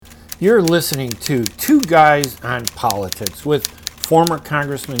You're listening to Two Guys on Politics with former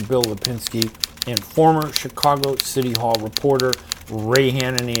Congressman Bill Lipinski and former Chicago City Hall reporter Ray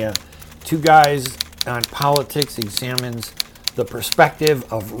Hanania. Two Guys on Politics examines the perspective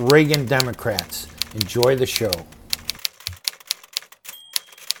of Reagan Democrats. Enjoy the show.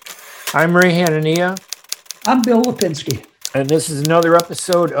 I'm Ray Hanania. I'm Bill Lipinski. And this is another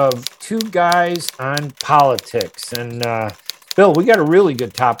episode of Two Guys on Politics. And Bill, we got a really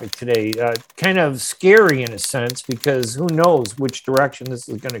good topic today. Kind of scary in a sense, because who knows which direction this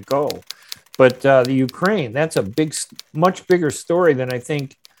is going to go. But the Ukraine, that's a much bigger story than I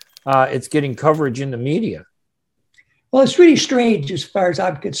think it's getting coverage in the media. Well, it's really strange as far as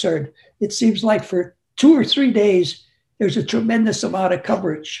I'm concerned. It seems like for 2 or 3 days, there's a tremendous amount of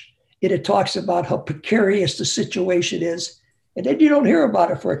coverage. It talks about how precarious the situation is. And then you don't hear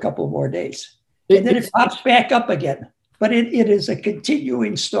about it for a couple more days. And then it pops back up again. But it is a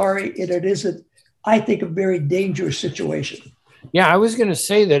continuing story, and it is, I think, a very dangerous situation. Yeah, I was going to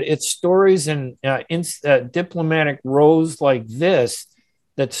say that it's stories and diplomatic rows like this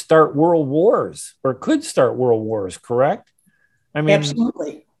that start world wars or could start world wars, correct? I mean,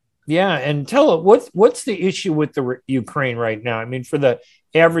 absolutely. Yeah, and tell it, what's the issue with the Ukraine right now? I mean, for the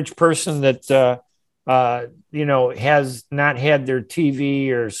average person that has not had their TV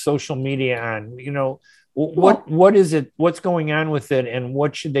or social media on, what is it? What's going on with it, and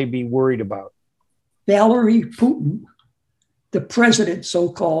what should they be worried about? Vladimir Putin, the president,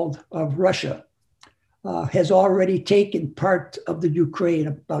 so-called, of Russia, has already taken part of the Ukraine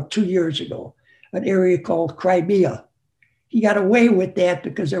about 2 years ago, an area called Crimea. He got away with that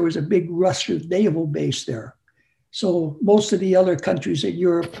because there was a big Russian naval base there. So most of the other countries in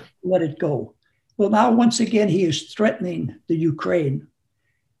Europe let it go. Well, now, once again, he is threatening the Ukraine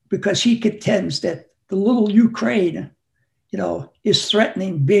because he contends that the little Ukraine, is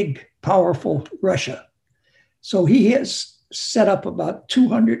threatening big, powerful Russia. So he has set up about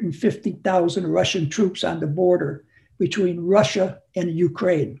 250,000 Russian troops on the border between Russia and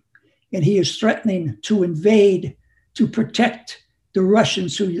Ukraine. And he is threatening to invade to protect the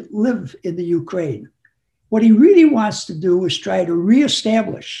Russians who live in the Ukraine. What he really wants to do is try to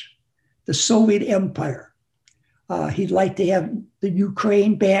reestablish the Soviet Empire. He'd like to have the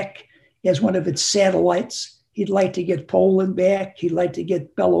Ukraine back as one of its satellites. He'd like to get Poland back. He'd like to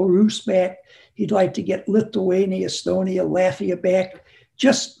get Belarus back. He'd like to get Lithuania, Estonia, Latvia back.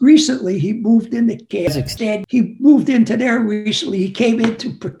 Just recently, he moved into Kazakhstan. He moved into there recently. He came in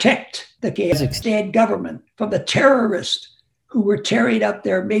to protect the Kazakhstan government from the terrorists who were tearing up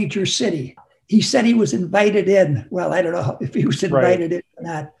their major city. He said he was invited in. Well, I don't know if he was invited in or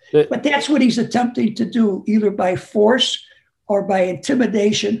not. But that's what he's attempting to do, either by force or by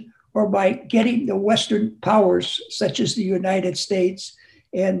intimidation or by getting the Western powers, such as the United States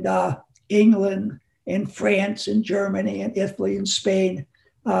and England and France and Germany and Italy and Spain,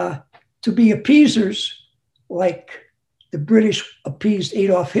 to be appeasers like the British appeased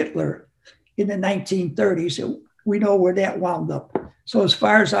Adolf Hitler in the 1930s. And we know where that wound up. So as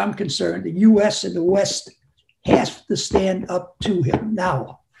far as I'm concerned, the U.S. and the West has to stand up to him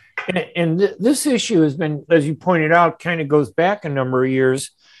now. And this issue has been, as you pointed out, kind of goes back a number of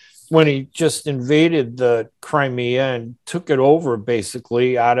years when he just invaded the Crimea and took it over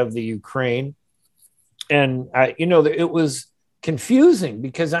basically out of the Ukraine. And, it was confusing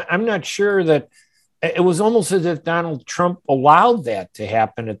because I'm not sure that it was almost as if Donald Trump allowed that to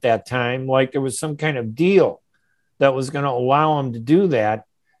happen at that time. Like there was some kind of deal that was going to allow him to do that.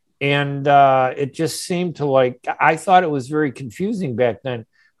 And it just seemed to I thought it was very confusing back then.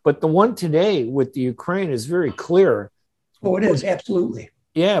 But the one today with the Ukraine is very clear. Oh, it is, absolutely.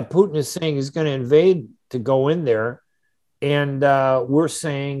 Yeah, Putin is saying he's going to invade to go in there. And we're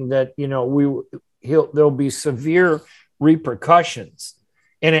saying that, there'll be severe repercussions.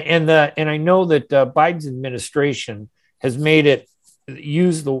 And I know that Biden's administration has made it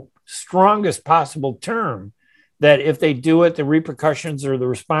use the strongest possible term that if they do it, the repercussions or the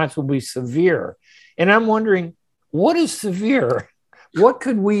response will be severe. And I'm wondering, what is severe? What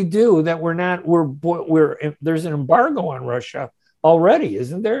could we do that there's an embargo on Russia already,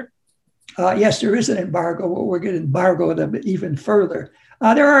 isn't there? Yes, there is an embargo. We're going to embargo them even further.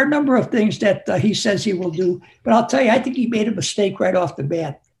 There are a number of things that he says he will do, but I'll tell you, I think he made a mistake right off the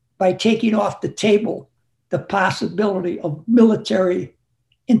bat by taking off the table the possibility of military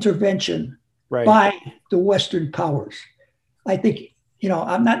intervention by the Western powers. I think,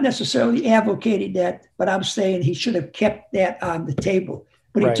 I'm not necessarily advocating that, but I'm saying he should have kept that on the table.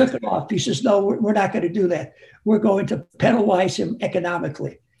 But he took it off. He says, no, we're not going to do that. We're going to penalize him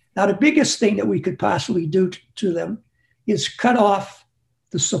economically. Now, the biggest thing that we could possibly do to them is cut off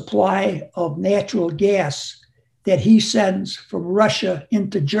the supply of natural gas that he sends from Russia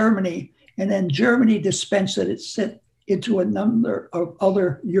into Germany, and then Germany dispenses it into a number of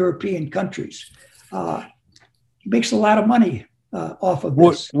other European countries. He makes a lot of money off of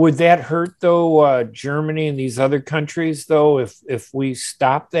this. Would that hurt, though, Germany and these other countries, though, if we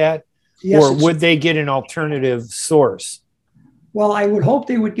stop that? Yes, or would they get an alternative source? Well, I would hope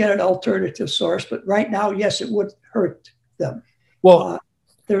they would get an alternative source, but right now, yes, it would hurt them. Well,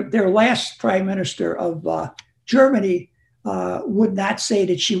 their last prime minister of Germany would not say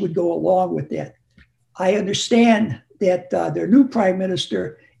that she would go along with that. I understand that their new prime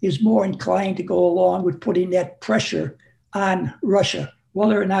minister is more inclined to go along with putting that pressure on Russia.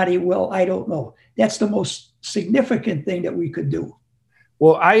 Whether or not he will, I don't know. That's the most significant thing that we could do.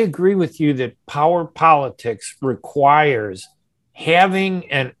 Well, I agree with you that power politics requires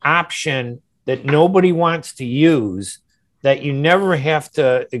having an option that nobody wants to use, that you never have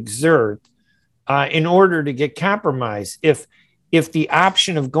to exert in order to get compromise. If the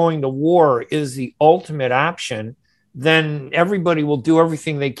option of going to war is the ultimate option, then everybody will do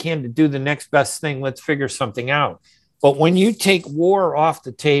everything they can to do the next best thing. Let's figure something out. But when you take war off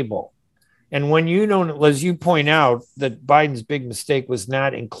the table, and when you don't, as you point out, that Biden's big mistake was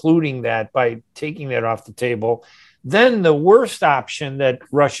not including that by taking that off the table, then the worst option that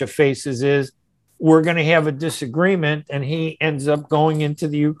Russia faces is we're going to have a disagreement and he ends up going into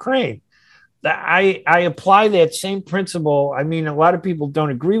the Ukraine. I apply that same principle. I mean, a lot of people don't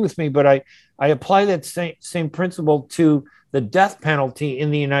agree with me, but I apply that same principle to the death penalty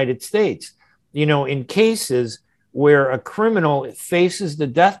in the United States. You know, in cases where a criminal faces the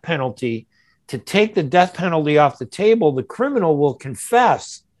death penalty, to take the death penalty off the table, the criminal will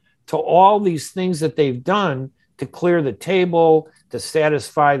confess to all these things that they've done to clear the table, to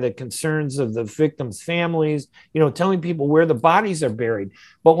satisfy the concerns of the victims' families, you know, telling people where the bodies are buried.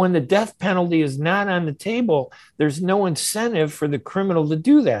 But when the death penalty is not on the table, there's no incentive for the criminal to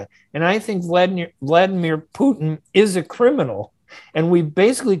do that. And I think Vladimir Putin is a criminal. And we've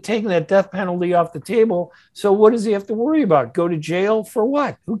basically taken that death penalty off the table. So what does he have to worry about? Go to jail for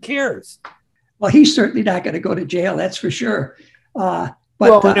what? Who cares? Well, he's certainly not going to go to jail, that's for sure. An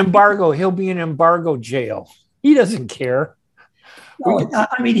embargo, he'll be in embargo jail. He doesn't care. No,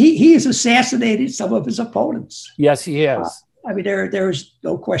 I mean, he has assassinated some of his opponents. Yes, he has. I mean, there's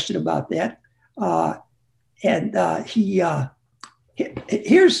no question about that.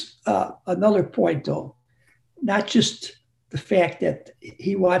 Here's another point, though. Not just the fact that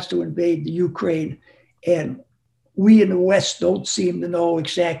he wants to invade the Ukraine, and we in the West don't seem to know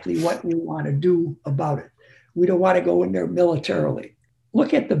exactly what we want to do about it. We don't want to go in there militarily.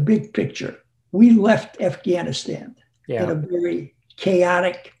 Look at the big picture. We left Afghanistan in a very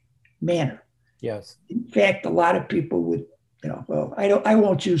chaotic manner. Yes. In fact, a lot of people would, I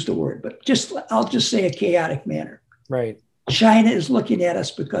won't use the word, but I'll just say a chaotic manner. Right. China is looking at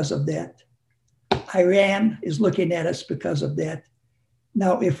us because of that. Iran is looking at us because of that.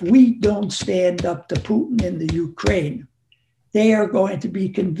 Now, if we don't stand up to Putin in the Ukraine, they are going to be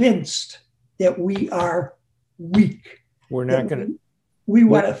convinced that we are weak. We're not going to. We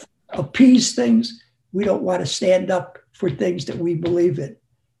want to appease things. We don't want to stand up for things that we believe in.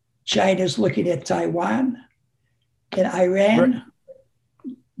 China's looking at Taiwan and Iran.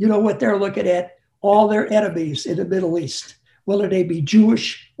 Right. You know what they're looking at? All their enemies in the Middle East, whether they be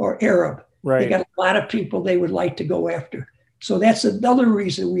Jewish or Arab. Right. They got a lot of people they would like to go after. So that's another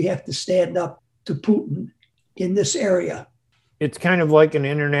reason we have to stand up to Putin in this area. It's kind of like an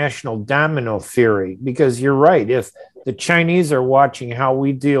international domino theory, because you're right. If the Chinese are watching how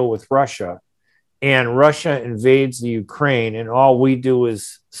we deal with Russia, and Russia invades the Ukraine, and all we do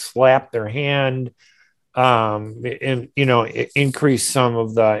is slap their hand, and increase some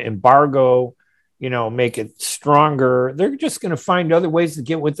of the embargo, make it stronger, they're just going to find other ways to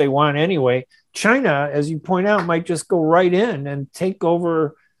get what they want anyway. China, as you point out, might just go right in and take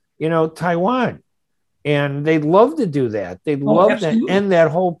over, Taiwan. And they'd love to do that. They'd love to end that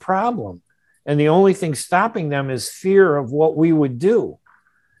whole problem. And the only thing stopping them is fear of what we would do.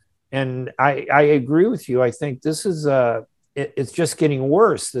 And I agree with you. I think this is it's just getting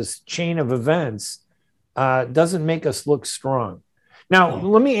worse. This chain of events doesn't make us look strong. Now,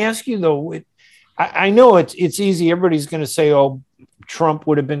 let me ask you, though, I know it's easy. Everybody's going to say, oh, Trump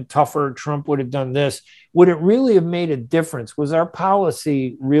would have been tougher. Trump would have done this. Would it really have made a difference? Was our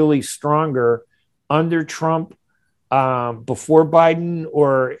policy really stronger under Trump before Biden,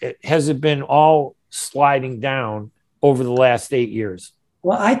 or has it been all sliding down over the last 8 years?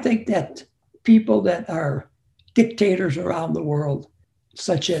 Well, I think that people that are dictators around the world,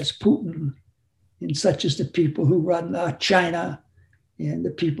 such as Putin, and such as the people who run China, and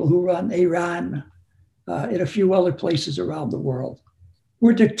the people who run Iran and a few other places around the world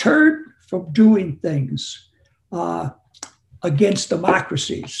were deterred from doing things against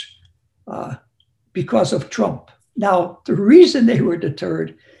democracies because of Trump. Now, the reason they were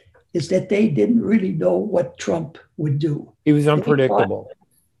deterred is that they didn't really know what Trump would do. He was unpredictable.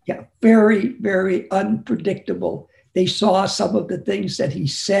 Yeah, very, very unpredictable. They saw some of the things that he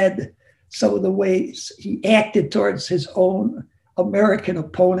said, some of the ways he acted towards his own American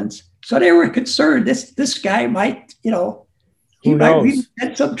opponents. So they were concerned this guy might, he might really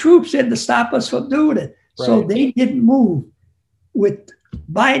get some troops in to stop us from doing it. Right. So they didn't move. With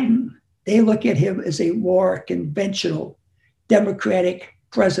Biden, they look at him as a more conventional Democratic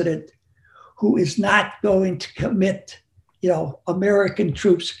president who is not going to commit, American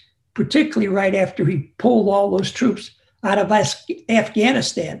troops, particularly right after he pulled all those troops out of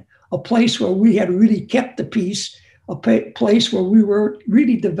Afghanistan, a place where we had really kept the peace, a place where we were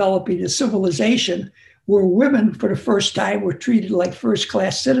really developing a civilization where women, for the first time, were treated like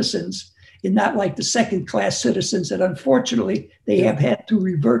first-class citizens and not like the second-class citizens that, unfortunately, they have had to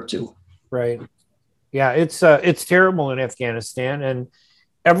revert to. Right. Yeah, it's terrible in Afghanistan, and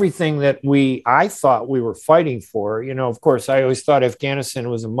everything that I thought we were fighting for, of course, I always thought Afghanistan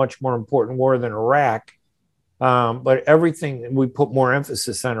was a much more important war than Iraq. But everything, we put more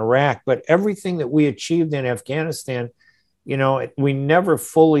emphasis on Iraq, but everything that we achieved in Afghanistan, we never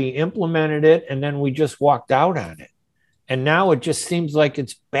fully implemented it, and then we just walked out on it. And now it just seems like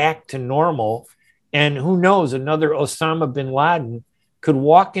it's back to normal. And who knows, another Osama bin Laden could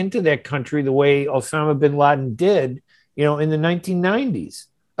walk into that country the way Osama bin Laden did, in the 1990s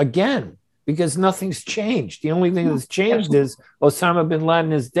again, because nothing's changed. The only thing that's changed is Osama bin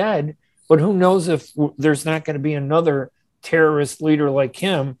Laden is dead. But who knows if there's not going to be another terrorist leader like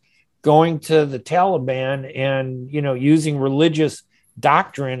him going to the Taliban and, using religious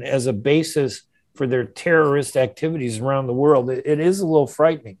doctrine as a basis for their terrorist activities around the world. It is a little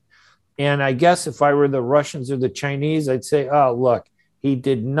frightening. And I guess if I were the Russians or the Chinese, I'd say, oh, look, he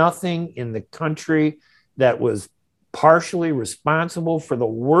did nothing in the country that was partially responsible for the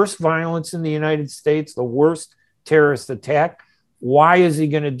worst violence in the United States, the worst terrorist attack. Why is he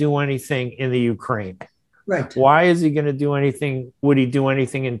going to do anything in the Ukraine? Right. Why is he going to do anything? Would he do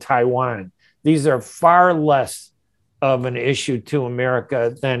anything in Taiwan? These are far less of an issue to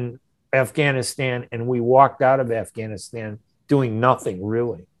America than Afghanistan, and we walked out of Afghanistan doing nothing,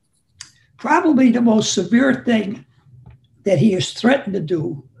 really. Probably the most severe thing that he has threatened to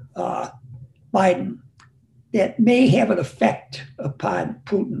do, Biden, that may have an effect upon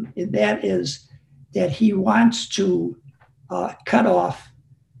Putin, and that is that he wants to cut off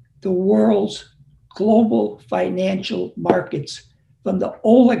the world's global financial markets from the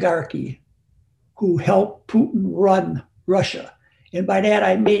oligarchy who helped Putin run Russia. And by that,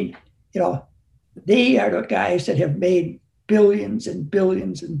 I mean, they are the guys that have made billions and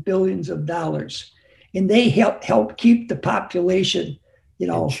billions and billions of dollars. And they help keep the population,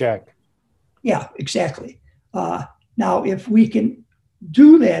 in check. Yeah, exactly. Now, if we can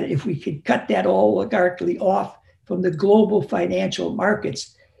do that, if we can cut that oligarchy off from the global financial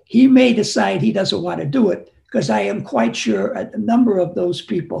markets, he may decide he doesn't want to do it, because I am quite sure a number of those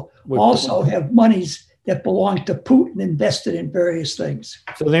people also have monies that belong to Putin invested in various things.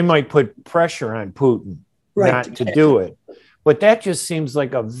 So they might put pressure on Putin not to do it. But that just seems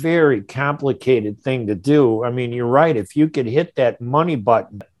like a very complicated thing to do. I mean, you're right. If you could hit that money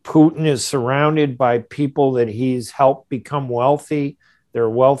button, Putin is surrounded by people that he's helped become wealthy. They're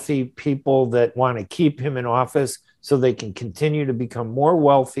wealthy people that want to keep him in office so they can continue to become more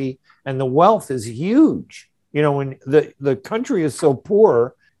wealthy. And the wealth is huge. When the country is so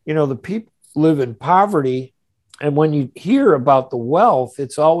poor, the people live in poverty. And when you hear about the wealth,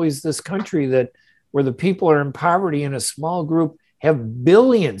 it's always this country where the people are in poverty in a small group have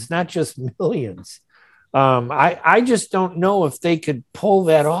billions, not just millions. I just don't know if they could pull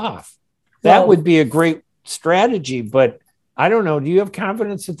that off. That would be a great strategy, but I don't know. Do you have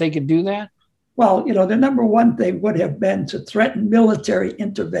confidence that they could do that? Well, the number one thing would have been to threaten military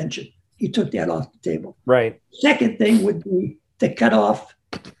intervention. He took that off the table. Right. Second thing would be to cut off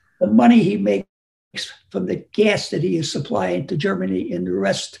the money he makes from the gas that he is supplying to Germany and the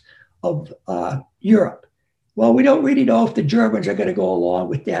rest of Europe. Well, we don't really know if the Germans are going to go along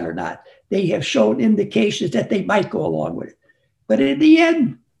with that or not. They have shown indications that they might go along with it. But in the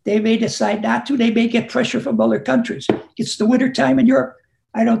end, they may decide not to. They may get pressure from other countries. It's the wintertime in Europe.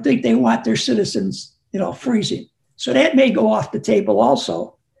 I don't think they want their citizens, freezing. So that may go off the table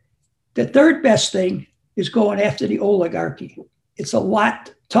also. The third best thing is going after the oligarchy. It's a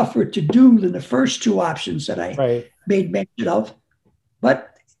lot tougher to do than the first two options that I made mention of.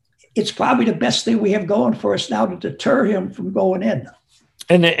 But it's probably the best thing we have going for us now to deter him from going in.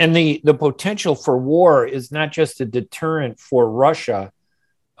 And the potential for war is not just a deterrent for Russia.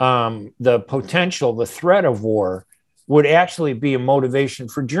 The threat of war would actually be a motivation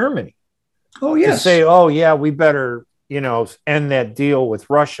for Germany. Oh, yes. To say, oh, yeah, we better, end that deal with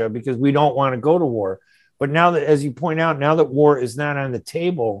Russia because we don't want to go to war. But now that, as you point out, now that war is not on the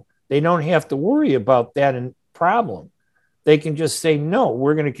table, they don't have to worry about that problem. They can just say, no,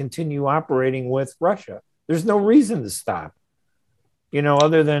 we're going to continue operating with Russia. There's no reason to stop,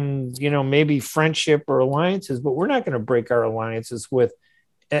 other than, maybe friendship or alliances, but we're not going to break our alliances with.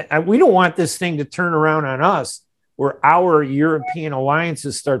 We don't want this thing to turn around on us where our European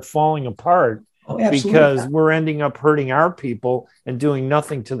alliances start falling apart because we're ending up hurting our people and doing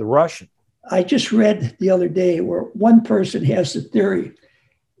nothing to the Russians. I just read the other day where one person has the theory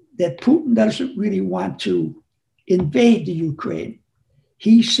that Putin doesn't really want to invade the Ukraine.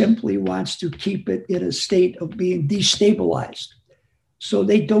 He simply wants to keep it in a state of being destabilized. So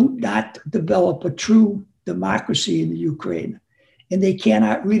they do not develop a true democracy in the Ukraine. And they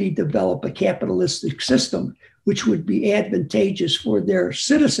cannot really develop a capitalistic system, which would be advantageous for their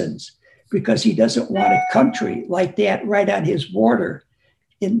citizens, because he doesn't want a country like that right on his border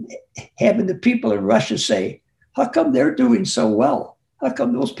and having the people in Russia say, how come they're doing so well? How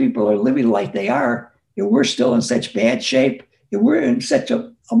come those people are living like they are and we're still in such bad shape and we're in such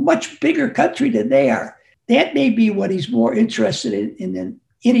a much bigger country than they are? That may be what he's more interested in than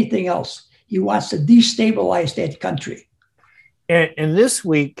anything else. He wants to destabilize that country. And this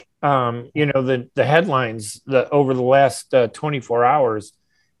week, the headlines over the last 24 hours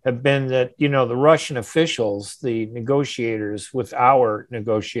have been that, the Russian officials, the negotiators with our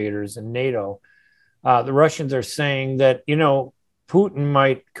negotiators in NATO, the Russians are saying that, Putin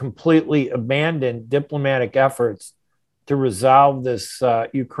might completely abandon diplomatic efforts to resolve this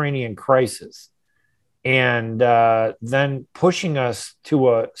Ukrainian crisis. And then pushing us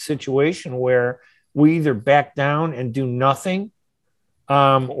to a situation where we either back down and do nothing,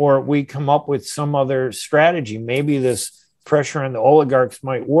 or we come up with some other strategy. Maybe this pressure on the oligarchs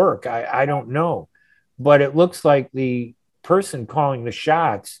might work. I don't know. But it looks like the person calling the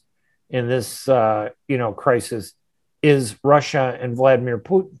shots in this crisis is Russia and Vladimir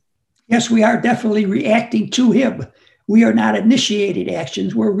Putin. Yes, we are definitely reacting to him. We are not initiating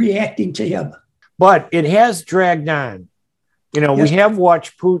actions. We're reacting to him. But it has dragged on. Yes. We have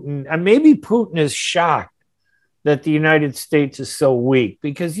watched Putin, and maybe Putin is shocked that the United States is so weak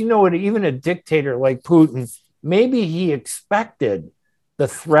because, even a dictator like Putin, maybe he expected the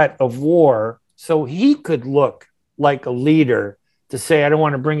threat of war so he could look like a leader to say, I don't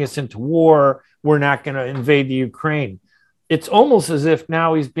want to bring us into war. We're not going to invade the Ukraine. It's almost as if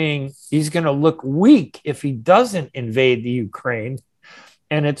now he's going to look weak if he doesn't invade the Ukraine.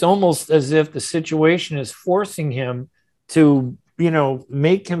 And it's almost as if the situation is forcing him to,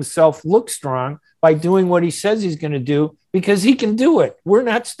 make himself look strong by doing what he says he's going to do because he can do it. We're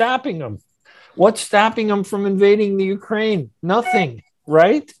not stopping him. What's stopping him from invading the Ukraine? Nothing,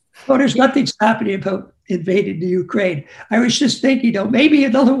 right? Well, there's nothing stopping him from invading the Ukraine. I was just thinking, maybe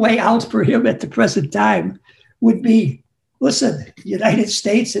another way out for him at the present time would be, listen, the United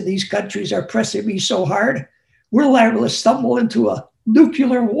States and these countries are pressing me so hard, we're liable to stumble into a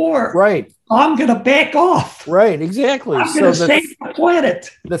nuclear war. Right. I'm going to back off. Right, exactly. I'm going to save the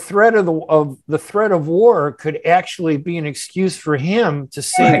planet. The threat of war could actually be an excuse for him to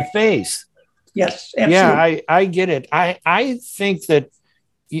save face. Yes, absolutely. Yeah, I get it. I think that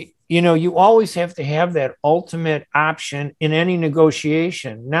you always have to have that ultimate option in any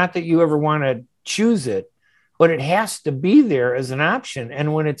negotiation. Not that you ever want to choose it, but it has to be there as an option.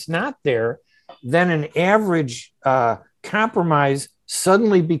 And when it's not there, then an average compromise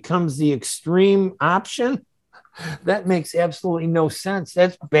suddenly becomes the extreme option. That makes absolutely no sense.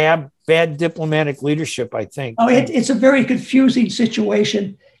 That's bad diplomatic leadership, I think. Oh, it's a very confusing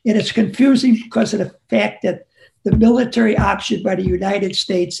situation. And it's confusing because of the fact that the military option by the United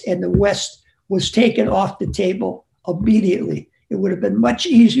States and the West was taken off the table immediately. It would have been much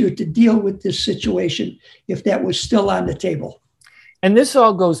easier to deal with this situation if that was still on the table. And this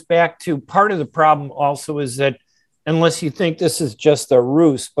all goes back to part of the problem also is that, unless you think this is just a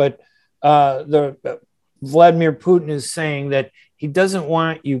ruse, but Vladimir Putin is saying that he doesn't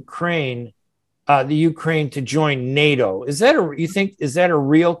want the Ukraine to join NATO. Is that a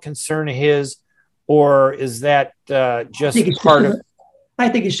real concern of his, or is that just part of? I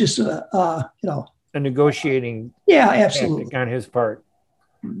think it's just a negotiating. Yeah, absolutely. On his part.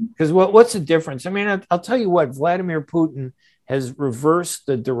 Because what's the difference? I mean, I'll tell you what, Vladimir Putin has reversed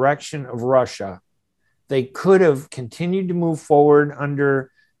the direction of Russia they could have continued to move forward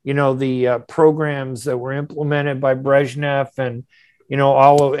under, the programs that were implemented by Brezhnev and,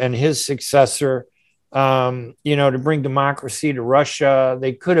 and his successor, to bring democracy to Russia.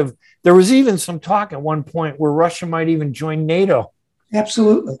 They could have, there was even some talk at one point where Russia might even join NATO.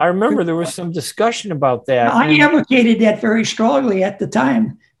 Absolutely. I remember there was some discussion about that. I advocated that very strongly at the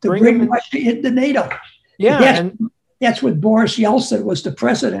time to bring Russia into NATO. Yeah. That's what Boris Yeltsin was the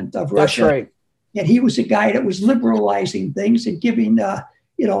president of Russia. That's right. And he was a guy that was liberalizing things and giving, a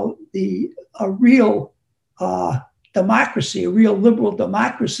real democracy, a real liberal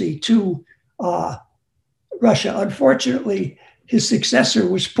democracy to Russia. Unfortunately, his successor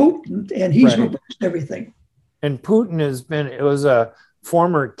was Putin, and he's reversed everything. And Putin was a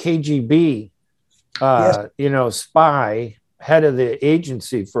former KGB, spy, head of the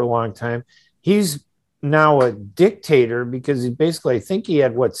agency for a long time. He's now a dictator because I think he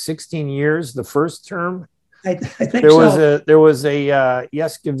had 16 years the first term. I think there was a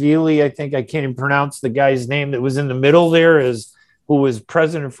Yeskavili, I think, I can't even pronounce the guy's name, that was in the middle there, who was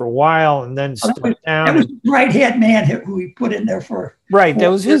president for a while and then stepped down. That was the right-hand man who he put in there for. Right, that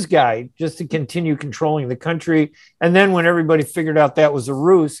was his guy, just to continue controlling the country. And then when everybody figured out that was a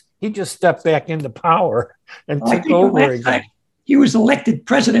ruse, he just stepped back into power and took over again. He was elected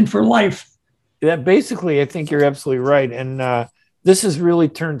president for life. That basically, I think you're absolutely right. And this has really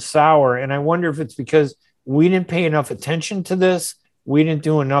turned sour. And I wonder if it's because we didn't pay enough attention to this. We didn't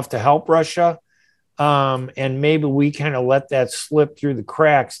do enough to help Russia. And maybe we kind of let that slip through the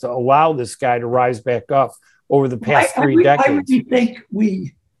cracks to allow this guy to rise back up over the past 3 decades. I really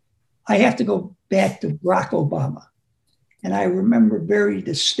think I have to go back to Barack Obama. And I remember very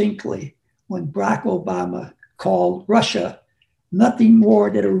distinctly when Barack Obama called Russia nothing more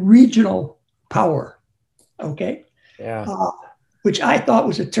than a regional power. Okay. Yeah. Which I thought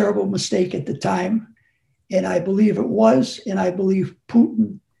was a terrible mistake at the time. And I believe it was. And I believe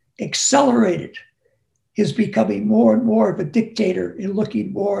Putin accelerated his becoming more and more of a dictator and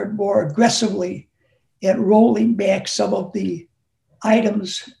looking more and more aggressively at rolling back some of the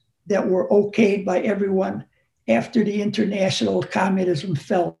items that were okayed by everyone after the international communism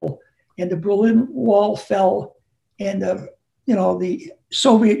fell and the Berlin Wall fell and the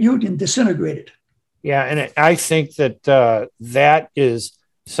Soviet Union disintegrated. Yeah, and I think that that is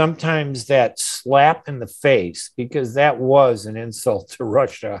sometimes that slap in the face, because that was an insult to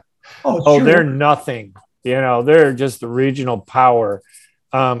Russia. Oh, sure. They're nothing. They're just a regional power.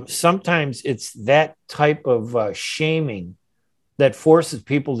 Sometimes it's that type of shaming that forces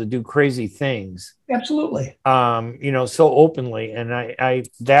people to do crazy things. Absolutely. So openly. And I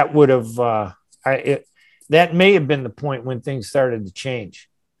that would have, that may have been the point when things started to change.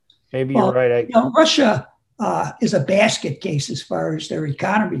 Maybe you're right. Russia is a basket case as far as their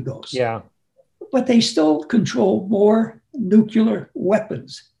economy goes. Yeah. But they still control more nuclear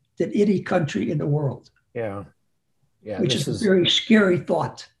weapons than any country in the world. Yeah. Yeah. Which is a very scary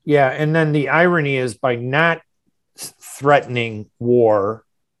thought. Yeah. And then the irony is, by not threatening war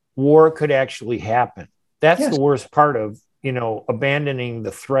could actually happen. That's the worst part of, abandoning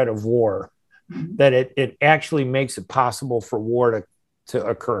the threat of war, that it actually makes it possible for war to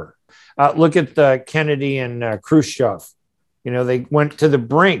occur. Look at Kennedy and Khrushchev. They went to the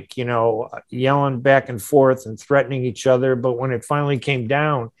brink, yelling back and forth and threatening each other. But when it finally came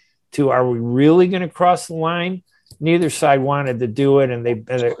down to, are we really going to cross the line? Neither side wanted to do it,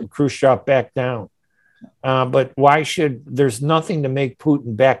 and Khrushchev backed down. But there's nothing to make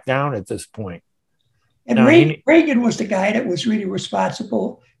Putin back down at this point. And Reagan was the guy that was really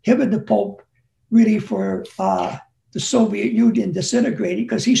responsible, him and the Pope, really for the Soviet Union disintegrating,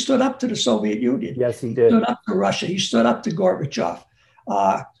 because he stood up to the Soviet Union. Yes, he did. He stood up to Russia. He stood up to Gorbachev.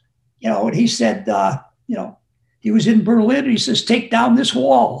 And he said, he was in Berlin. He says, take down this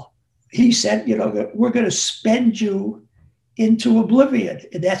wall. He said, we're going to spend you into oblivion.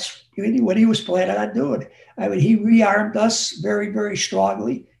 And that's what he was planning on doing. I mean, he rearmed us very, very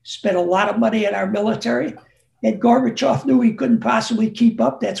strongly, spent a lot of money on our military. And Gorbachev knew he couldn't possibly keep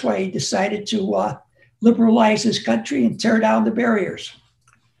up. That's why he decided to liberalize his country and tear down the barriers.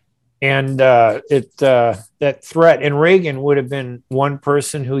 And that threat, and Reagan would have been one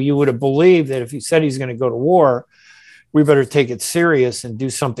person who you would have believed that if he said he's going to go to war, we better take it serious and do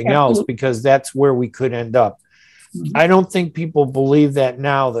something else, because that's where we could end up. Mm-hmm. I don't think people believe that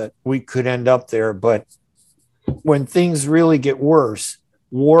now, that we could end up there. But when things really get worse,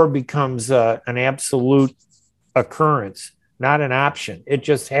 war becomes an absolute occurrence, not an option. It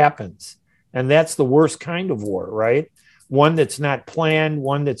just happens. And that's the worst kind of war, right? One that's not planned,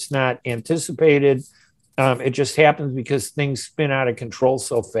 one that's not anticipated. It just happens because things spin out of control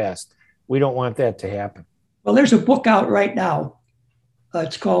so fast. We don't want that to happen. Well, there's a book out right now.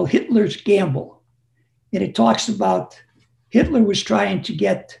 It's called Hitler's Gamble. And it talks about Hitler was trying to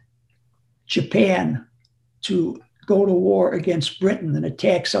get Japan to go to war against Britain and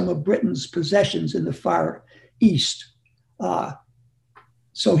attack some of Britain's possessions in the Far East.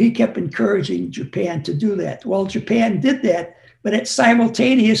 So he kept encouraging Japan to do that. Well, Japan did that, but it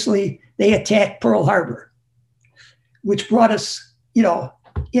simultaneously they attacked Pearl Harbor, which brought us,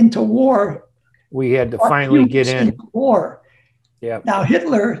 into war. We had to finally get in war. Yeah. Now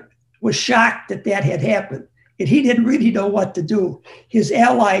Hitler was shocked that had happened, and he didn't really know what to do. His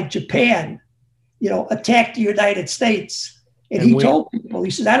ally Japan, attacked the United States, and he told people, he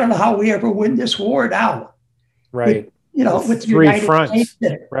said, "I don't know how we ever win this war now." Right. With the three United fronts.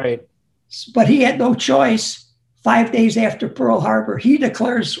 States. Right. But he had no choice. 5 days after Pearl Harbor, he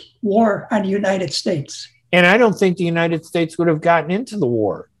declares war on the United States. And I don't think the United States would have gotten into the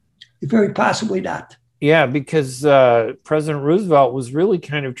war. Very possibly not. Yeah, because President Roosevelt was really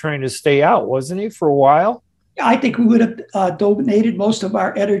kind of trying to stay out, wasn't he, for a while? I think we would have donated most of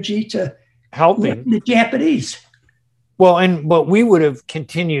our energy to helping the Japanese. Well, but we would have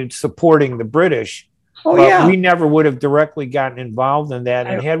continued supporting the British. Oh, but yeah. we never would have directly gotten involved in that.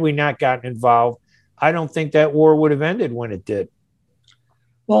 And had we not gotten involved, I don't think that war would have ended when it did.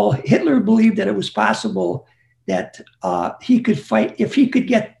 Well, Hitler believed that it was possible that he could fight, if he could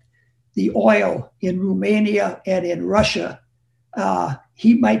get the oil in Romania and in Russia,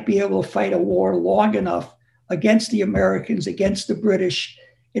 he might be able to fight a war long enough against the Americans, against the British,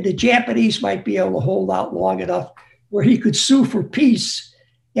 and the Japanese might be able to hold out long enough where he could sue for peace,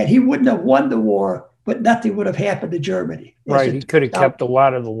 and he wouldn't have won the war, but nothing would have happened to Germany. Right, he could have kept a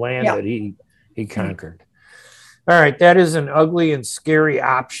lot of the land that he conquered. All right, that is an ugly and scary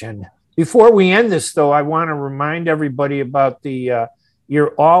option. Before we end this, though, I want to remind everybody about the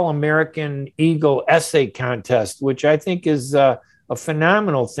your All-American Eagle Essay Contest, which I think is a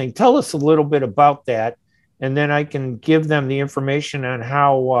phenomenal thing. Tell us a little bit about that, and then I can give them the information on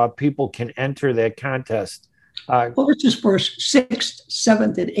how people can enter that contest. Well, this is for 6th,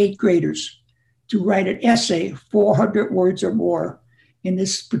 7th, and 8th graders to write an essay, 400 words or more. And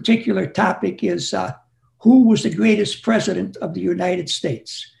this particular topic is who was the greatest president of the United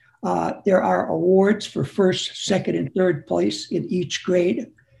States? There are awards for 1st, 2nd, and 3rd place in each grade.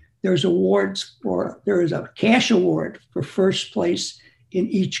 There is a cash award for 1st place in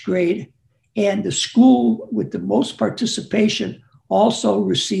each grade. And the school with the most participation also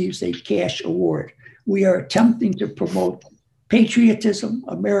receives a cash award. We are attempting to promote patriotism,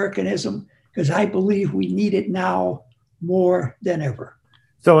 Americanism, because I believe we need it now more than ever.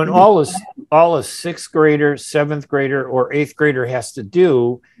 So all a 6th grader, 7th grader, or 8th grader has to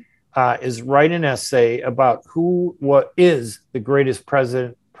do is write an essay about what is the greatest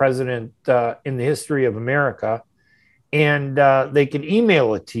president in the history of America. And they can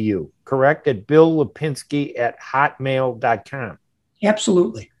email it to you, correct? At BillLipinski@hotmail.com.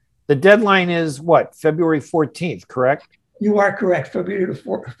 Absolutely. The deadline is what? February 14th, correct? You are correct. February the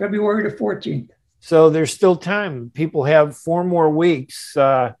 14th. So there's still time. People have 4 more weeks.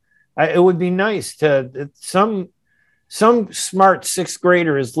 It would be nice some smart 6th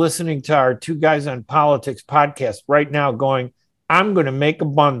grader is listening to our Two Guys on Politics podcast right now going, I'm going to make a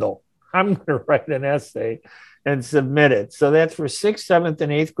bundle. I'm going to write an essay and submit it. So that's for 6th, 7th,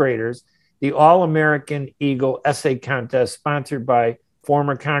 and 8th graders, the All-American Eagle Essay Contest sponsored by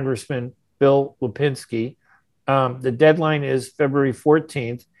former Congressman Bill Lipinski. The deadline is February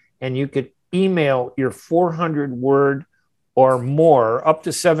 14th, and you could email your 400-word or more, up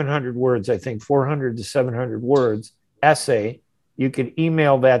to 700 words, I think, 400 to 700 words essay. You could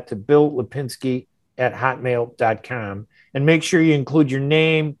email that to BillLipinski@hotmail.com, and make sure you include your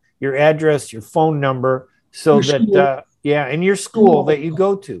name, your address, your phone number, so that, and your school that you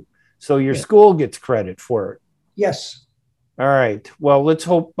go to. So your school gets credit for it. Yes. All right. Well, let's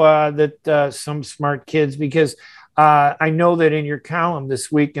hope that some smart kids, because I know that in your column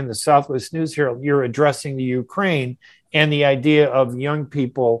this week in the Southwest News Herald, you're addressing the Ukraine and the idea of young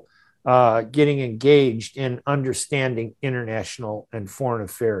people getting engaged in understanding international and foreign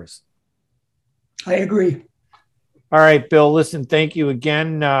affairs. I agree. All right, Bill, listen, thank you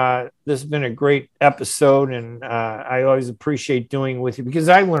again. This has been a great episode, and I always appreciate doing it with you because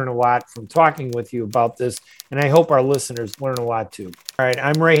I learn a lot from talking with you about this, and I hope our listeners learn a lot too. All right,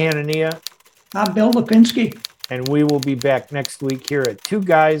 I'm Ray Hanania. I'm Bill Lipinski. And we will be back next week here at Two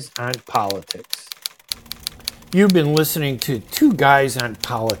Guys on Politics. You've been listening to Two Guys on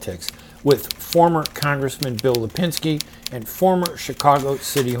Politics with former Congressman Bill Lipinski and former Chicago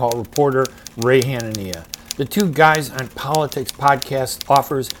City Hall reporter Ray Hanania. The Two Guys on Politics podcast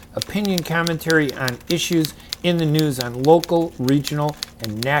offers opinion commentary on issues in the news on local, regional,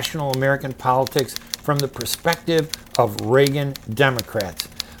 and national American politics from the perspective of Reagan Democrats.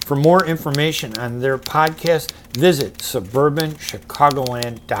 For more information on their podcast, visit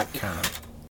suburbanchicagoland.com.